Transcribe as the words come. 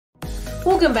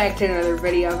Welcome back to another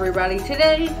video, everybody.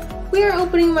 Today, we are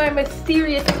opening my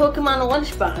mysterious Pokemon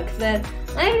lunchbox that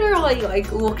I haven't really,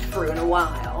 looked through in a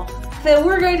while. So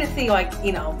we're going to see,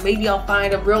 maybe I'll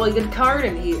find a really good card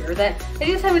in here that I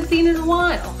just haven't seen in a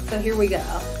while. So here we go.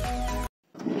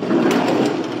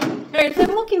 Alright, so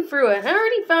I'm looking through it. I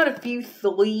already found a few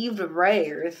sleeved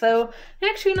rares, so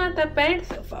actually not that bad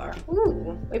so far.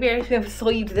 Ooh, maybe I should have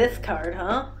sleeved this card,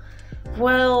 huh?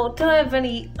 Well, don't have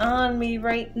any on me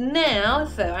right now,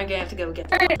 so I'm gonna have to go get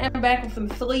it. Alright, I'm back with some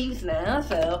sleeves now,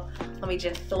 so let me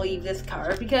just sleeve this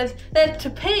card, because that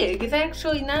Tepig is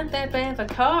actually not that bad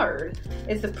of a card.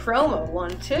 It's a promo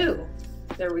one, too.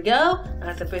 There we go,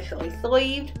 that's officially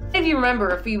sleeved. If you remember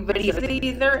a few videos,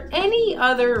 is there any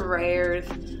other rares?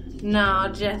 Nah,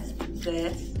 just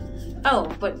this.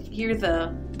 Oh, but here's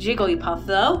a Jigglypuff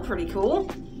though, pretty cool.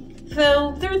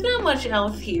 So, there's not much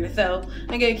else here, so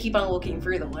I'm gonna keep on looking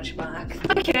through the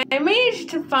lunchbox. Okay, I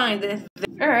managed to find this.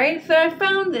 Alright, so I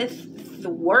found this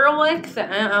Swirlix.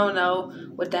 I don't know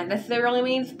what that necessarily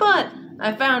means, but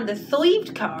I found the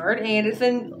sleeved card, and it's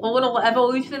in a little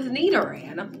Evolution's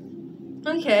Nidoran.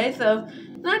 Okay, so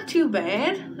not too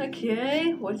bad.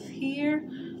 Okay, what's here?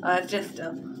 It's just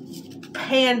a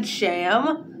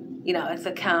Pancham. You know, it's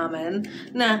a common.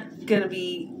 Not gonna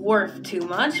be worth too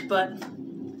much, but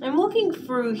I'm looking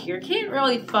through here, can't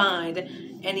really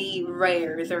find any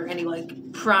rares or any,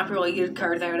 properly good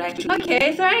cards I would actually...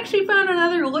 Okay, so I actually found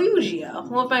another Lugia,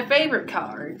 one of my favorite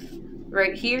cards.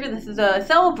 Right here, this is a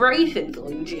Celebrations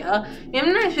Lugia.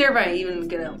 I'm not sure if I'm even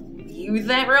gonna use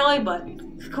that really, but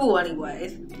it's cool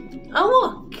anyways.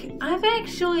 Oh look, I've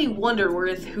actually wondered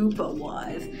where this Hoopa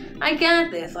was. I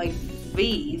got this,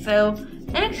 V, so...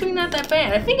 actually not that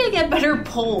bad. I think I get better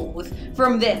pulls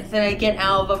from this than I get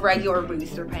out of a regular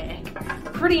booster pack.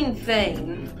 Pretty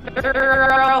insane. I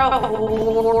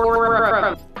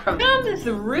found this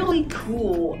really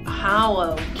cool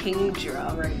hollow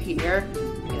Kingdra right here.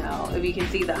 You know, if you can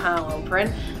see the hollow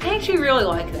print. I actually really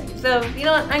like that. So, you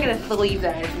know what? I'm gonna sleeve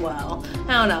that as well.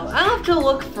 I don't know. I'll have to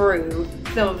look through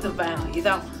some of the values.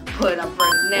 I'll put it up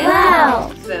right now.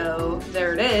 Wow. So,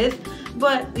 there it is.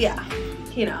 But, yeah.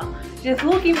 You know, just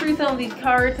looking through some of these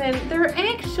cards, and they're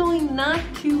actually not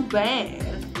too bad.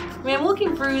 I mean, I'm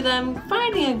looking through them,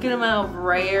 finding a good amount of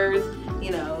rares,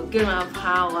 you know, a good amount of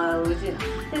hollows, you know.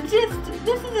 It's just,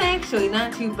 this is actually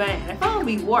not too bad. I thought it would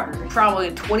be worse. Probably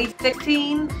in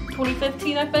 2016,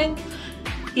 2015, I think.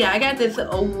 Yeah, I got this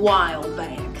a while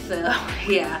back, so,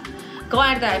 yeah.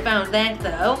 Glad that I found that,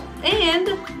 though. And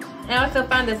I also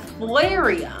found this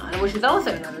Flareon, which is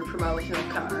also another promotional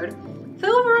card. So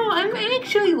overall, I'm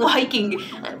actually liking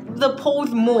the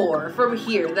pulls more from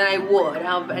here than I would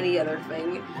out of any other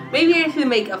thing. Maybe I should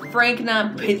make a Frank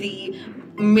Not Busy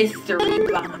mystery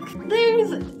box.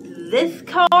 There's this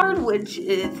card, which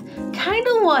is kind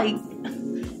of I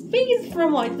think it's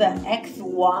from the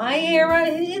XY era.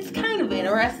 It's kind of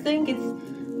interesting.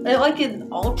 It's like an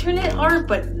alternate art,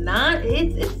 but not.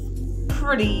 It's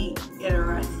pretty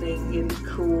interesting and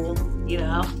cool, you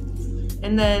know.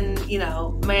 And then, you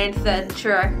know,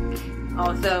 Mancentric,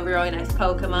 also a really nice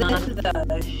Pokemon.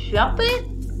 The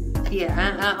Shuppet?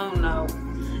 Yeah, I don't know.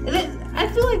 I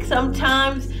feel like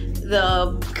sometimes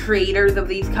the creators of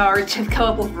these cards just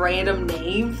come up with random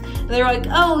names. And they're like,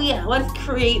 oh yeah, let's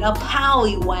create a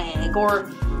Poliwag, or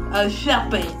a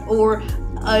Shuppet, or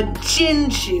a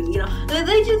Chinchou, you know.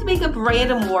 They just make up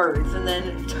random words and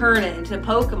then turn it into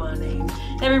Pokemon names.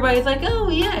 Everybody's like, oh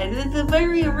yeah, it's a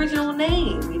very original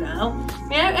name, you know? I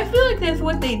mean, I feel like that's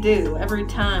what they do every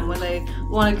time when they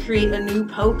want to create a new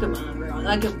Pokemon, really.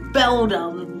 Like a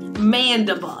Beldum,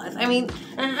 Mandibuzz. I mean,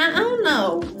 I don't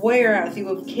know where else you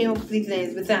would came up with these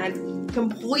names besides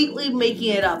completely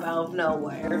making it up out of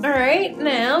nowhere. Alright,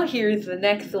 now here's the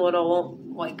next little,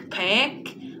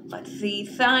 pack. Let's see,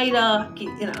 Psyduck,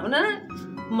 you know, not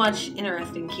much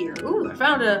interesting here. Ooh, I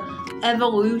found a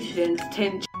Evolution's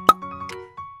Tinge.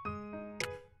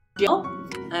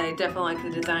 I definitely like the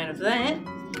design of that.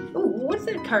 Ooh, what's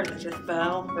that card that just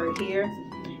fell right here?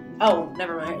 Oh,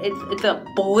 never mind. It's a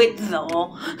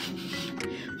Blitzel.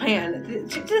 Man,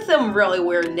 just some really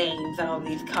weird names on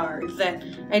these cards that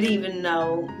I didn't even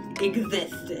know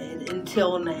existed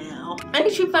until now. I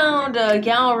actually found a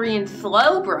Galarian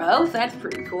Slowbro, so that's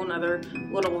pretty cool. Another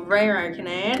little rare I can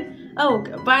add. Oh,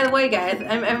 by the way, guys,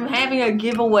 I'm having a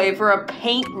giveaway for a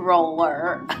paint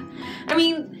roller. I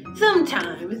mean,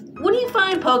 sometimes, when you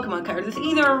find Pokemon cards, it's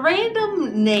either a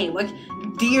random name, like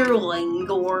Deerling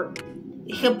or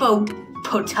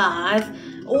Hippopotas,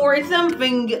 or it's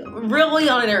something really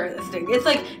uninteresting. It's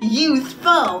like, use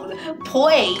phone,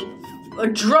 play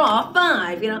draw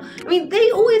 5, you know. I mean,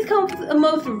 they always come with the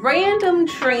most random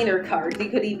trainer cards you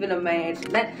could even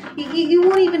imagine. That you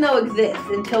won't even know exists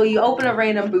until you open a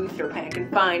random booster pack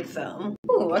and find some.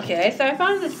 Ooh, okay, so I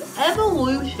found this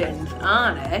Evolutions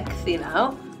Onyx, you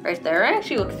know, right there. It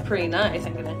actually looks pretty nice.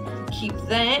 I'm gonna keep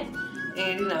that.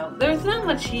 And, you know, there's not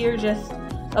much here, just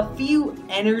a few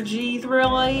energies,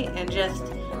 really, and just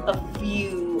a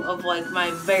few of, like,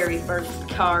 my very first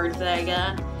cards that I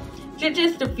got.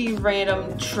 Just a few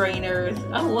random trainers.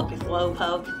 Oh, look, it's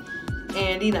Slowpoke.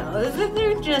 And, you know,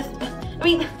 they're just, I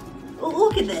mean,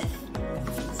 look at this.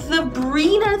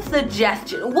 Sabrina's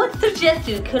suggestion. What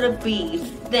suggestion could it be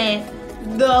that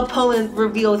the opponent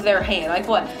reveals their hand? Like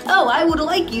what? Oh, I would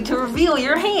like you to reveal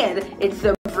your hand. It's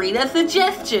Sabrina's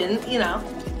suggestion, you know.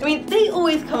 I mean, they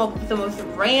always come up with the most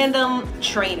random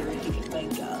trainers you can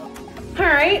think of.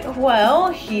 Alright,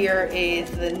 well, here is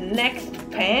the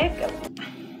next pack.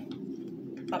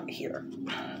 Up here.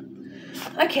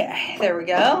 Okay, there we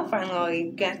go.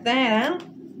 Finally got that out.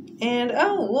 And,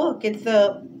 oh, look, it's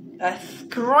a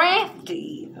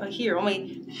Scrafty. Here, let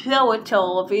me show it to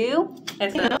all of you.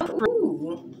 It's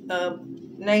a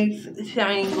nice,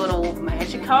 shiny little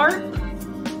Magikarp.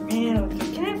 And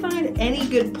can I find any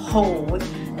good pulls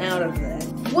out of this?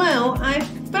 Well, I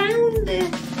found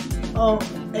this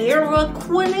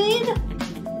Araquanid.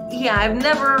 Yeah, I've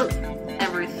never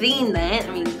ever seen that.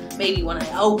 I mean, maybe when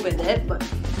I opened it, but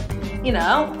you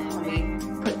know, let me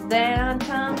put that on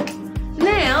top.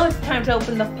 Now it's time to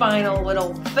open the final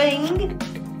little thing.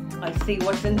 Let's see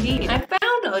what's in here. I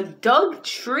found a Doug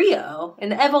Trio,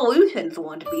 an Evolutions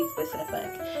one to be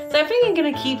specific. So I think I'm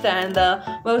gonna keep that in the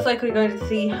most likely going to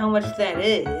see how much that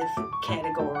is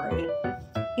category.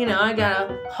 You know, I got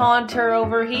a Haunter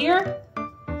over here.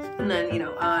 And then, you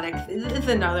know, Onyx. It's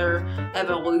another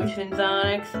Evolutions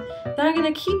Onyx. Then I'm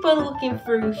gonna keep on looking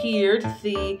through here to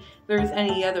see if there's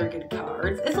any other good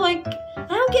cards. It's like, I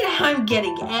don't get how I'm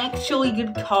getting actually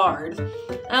good cards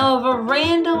out of a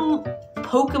random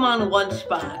Pokemon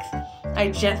Lunchbox I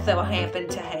just so happen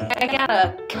to have. I got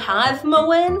a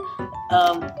Cosmoen,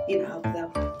 you know,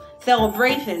 the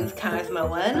Celebrations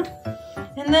Cosmoen.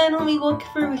 And then let me look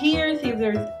through here, see if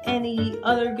there's any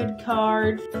other good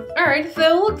cards. Alright, so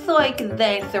it looks like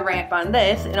that's a wrap on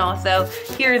this. And also,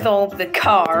 here's all of the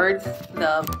cards,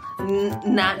 the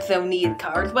not so needed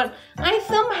cards. But I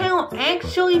somehow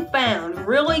actually found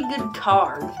really good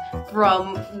cards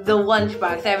from the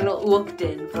Lunchbox I haven't looked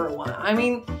in for a while. I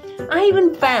mean, I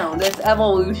even found this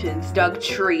Evolutions Doug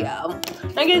Trio.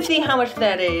 I'm gonna see how much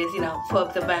that is, you know, put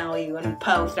up the value and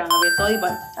post, obviously,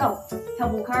 but, oh, a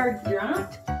couple cards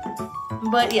dropped.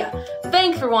 But yeah,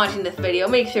 thanks for watching this video.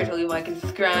 Make sure to leave a like and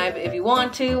subscribe if you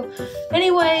want to.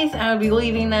 Anyways, I will be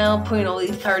leaving now, putting all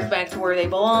these cards back to where they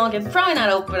belong, and probably not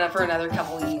open up for another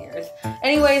couple of years.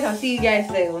 Anyways, I'll see you guys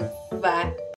soon. Bye.